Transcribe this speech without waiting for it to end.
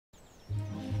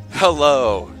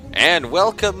Hello, and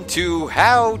welcome to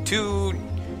How to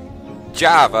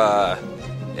Java.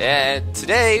 And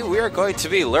today we are going to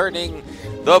be learning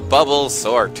the bubble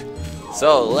sort.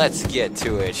 So let's get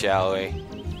to it, shall we?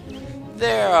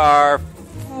 There are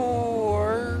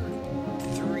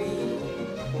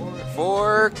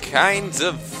four kinds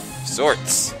of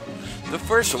sorts. The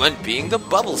first one being the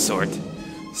bubble sort.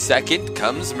 Second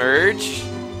comes merge,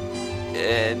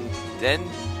 and then,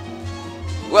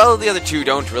 well, the other two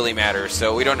don't really matter,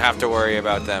 so we don't have to worry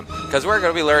about them, because we're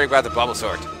going to be learning about the bubble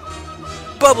sort.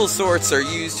 Bubble sorts are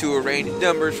used to arrange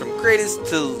numbers from greatest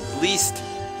to least,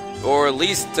 or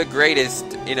least to greatest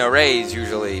in arrays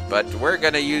usually, but we're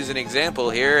going to use an example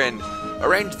here and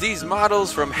arrange these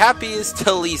models from happiest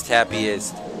to least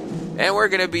happiest. And we're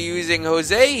going to be using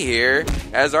Jose here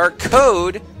as our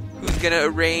code, who's going to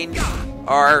arrange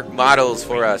our models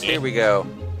for us. Here we go.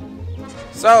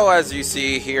 So as you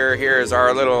see here is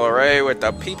our little array with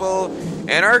the people,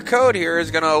 and our code here is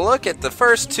going to look at the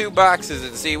first two boxes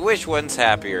and see which one's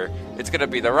happier. It's going to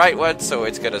be the right one, so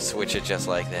it's going to switch it just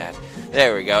like that.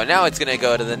 There we go. Now it's going to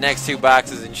go to the next two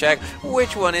boxes and check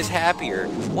which one is happier.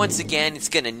 Once again, it's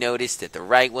going to notice that the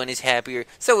right one is happier,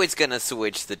 so it's going to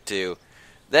switch the two.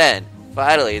 Then,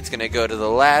 finally, it's going to go to the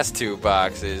last two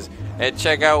boxes and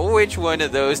check out which one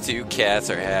of those two cats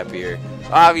are happier.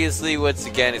 Obviously, once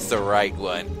again, it's the right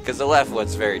one, because the left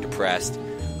one's very depressed.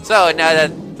 So, now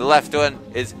that the left one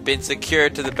has been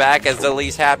secured to the back as the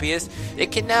least happiest,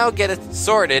 it can now get it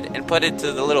sorted and put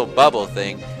into the little bubble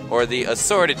thing, or the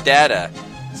assorted data.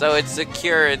 So it's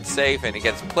secure and safe, and it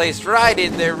gets placed right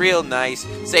in there real nice,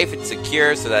 safe and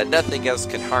secure, so that nothing else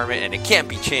can harm it, and it can't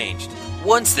be changed.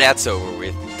 Once that's over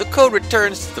with, the code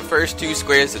returns to the first two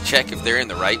squares to check if they're in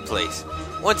the right place.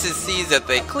 Once it sees that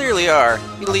they clearly are,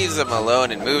 it leaves them alone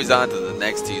and moves on to the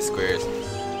next two squares.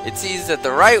 It sees that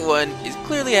the right one is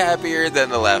clearly happier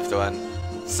than the left one,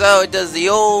 so it does the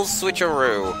old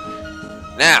switcheroo.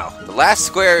 Now, the last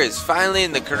square is finally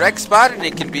in the correct spot and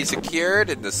it can be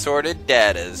secured in the sorted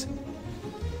datas.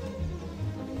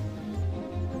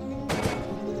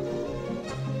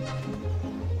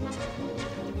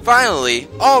 Finally,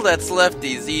 all that's left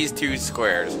is these two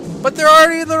squares, but they're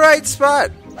already in the right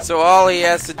spot. So all he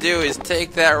has to do is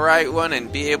take that right one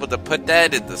and be able to put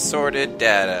that in the sorted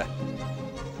data.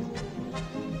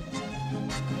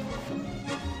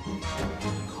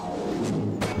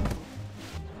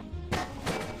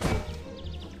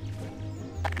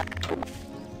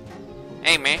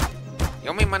 Hey man, you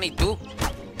owe me money too?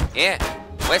 Yeah,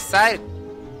 west side?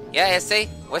 Yeah, SA,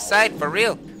 west side, for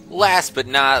real. Last but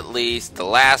not least, the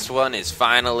last one is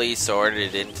finally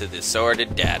sorted into the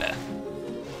sorted data.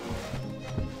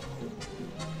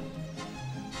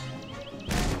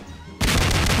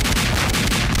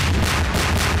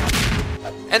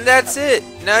 And that's it.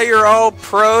 Now you're all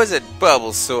pros at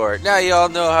bubble sort. Now you all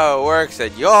know how it works,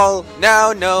 and you all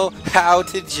now know how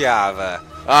to Java.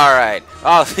 Alright,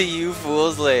 I'll see you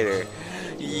fools later.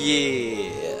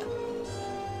 Yeah.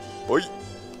 Bye.